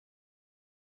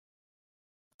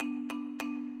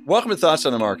Welcome to Thoughts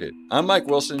on the Market. I'm Mike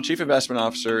Wilson, Chief Investment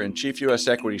Officer and Chief U.S.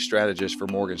 Equity Strategist for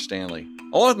Morgan Stanley.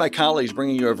 Along with my colleagues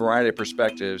bringing you a variety of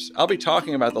perspectives, I'll be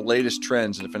talking about the latest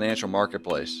trends in the financial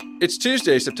marketplace. It's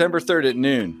Tuesday, September 3rd at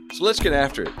noon, so let's get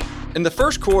after it. In the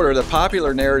first quarter, the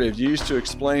popular narrative used to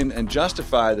explain and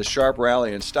justify the sharp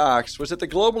rally in stocks was that the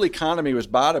global economy was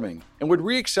bottoming and would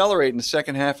reaccelerate in the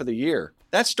second half of the year.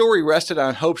 That story rested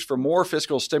on hopes for more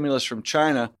fiscal stimulus from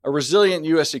China, a resilient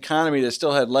U.S. economy that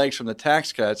still had legs from the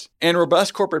tax cuts, and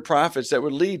robust corporate profits that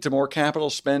would lead to more capital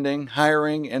spending,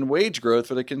 hiring, and wage growth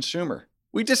for the consumer.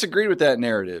 We disagreed with that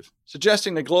narrative,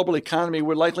 suggesting the global economy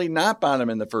would likely not bottom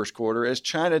in the first quarter as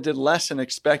China did less than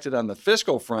expected on the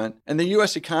fiscal front and the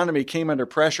U.S. economy came under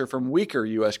pressure from weaker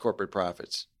U.S. corporate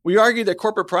profits. We argued that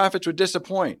corporate profits would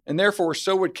disappoint, and therefore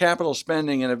so would capital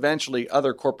spending and eventually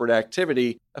other corporate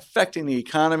activity affecting the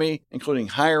economy, including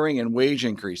hiring and wage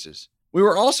increases. We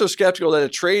were also skeptical that a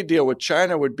trade deal with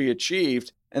China would be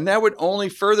achieved, and that would only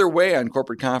further weigh on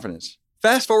corporate confidence.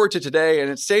 Fast forward to today,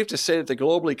 and it's safe to say that the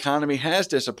global economy has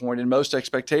disappointed most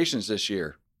expectations this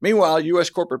year. Meanwhile, U.S.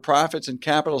 corporate profits and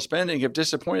capital spending have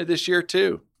disappointed this year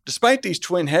too. Despite these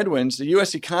twin headwinds, the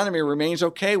U.S. economy remains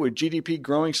okay with GDP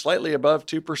growing slightly above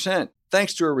 2%,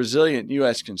 thanks to a resilient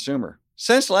U.S. consumer.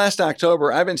 Since last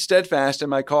October, I've been steadfast in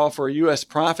my call for a U.S.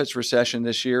 profits recession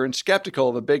this year and skeptical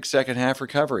of a big second-half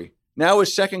recovery. Now with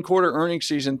second quarter earnings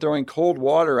season throwing cold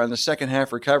water on the second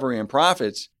half recovery and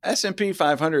profits, S&P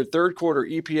 500 third quarter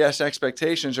EPS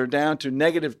expectations are down to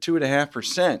negative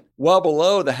 2.5%, well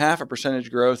below the 0.5%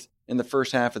 growth in the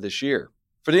first half of this year.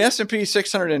 For the S&P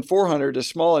 600 and 400, the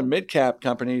small and mid-cap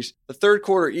companies, the third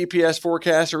quarter EPS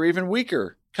forecasts are even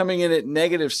weaker, coming in at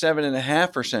negative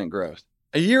 7.5% growth.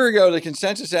 A year ago, the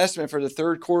consensus estimate for the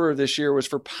third quarter of this year was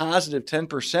for positive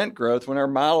 10% growth when our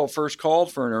model first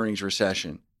called for an earnings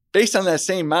recession. Based on that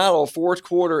same model, fourth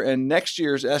quarter and next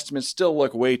year's estimates still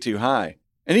look way too high.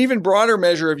 An even broader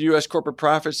measure of U.S. corporate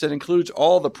profits that includes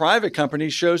all the private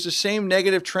companies shows the same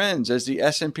negative trends as the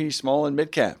S&P small and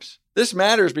mid-caps. This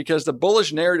matters because the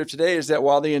bullish narrative today is that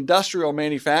while the industrial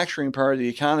manufacturing part of the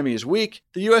economy is weak,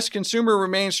 the U.S. consumer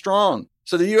remains strong,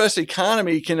 so the U.S.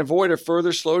 economy can avoid a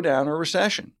further slowdown or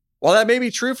recession. While that may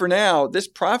be true for now, this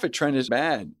profit trend is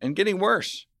bad and getting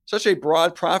worse. Such a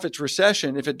broad profits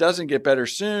recession, if it doesn't get better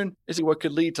soon, is what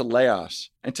could lead to layoffs.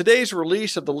 And today's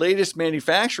release of the latest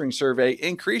manufacturing survey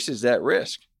increases that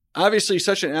risk. Obviously,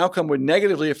 such an outcome would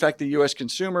negatively affect the U.S.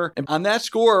 consumer, and on that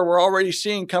score, we're already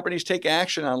seeing companies take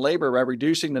action on labor by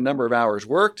reducing the number of hours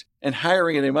worked and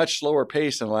hiring at a much slower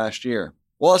pace than last year.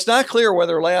 While it's not clear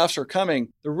whether layoffs are coming,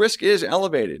 the risk is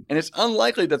elevated, and it's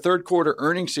unlikely the third quarter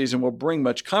earnings season will bring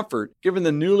much comfort given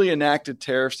the newly enacted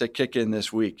tariffs that kick in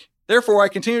this week. Therefore, I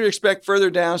continue to expect further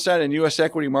downside in U.S.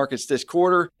 equity markets this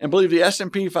quarter and believe the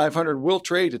S&P 500 will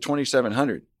trade to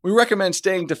 2,700. We recommend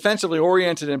staying defensively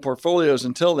oriented in portfolios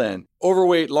until then,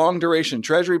 overweight long-duration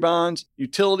treasury bonds,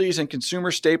 utilities, and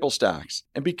consumer staple stocks,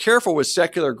 and be careful with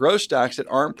secular growth stocks that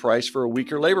aren't priced for a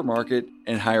weaker labor market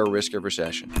and higher risk of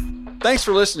recession. Thanks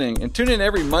for listening, and tune in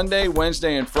every Monday,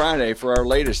 Wednesday, and Friday for our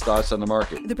latest thoughts on the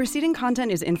market. The preceding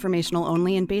content is informational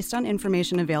only and based on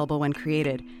information available when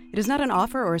created. It is not an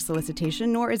offer or a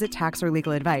solicitation, nor is it tax or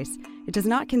legal advice. It does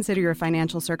not consider your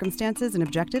financial circumstances and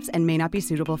objectives and may not be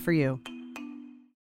suitable for you.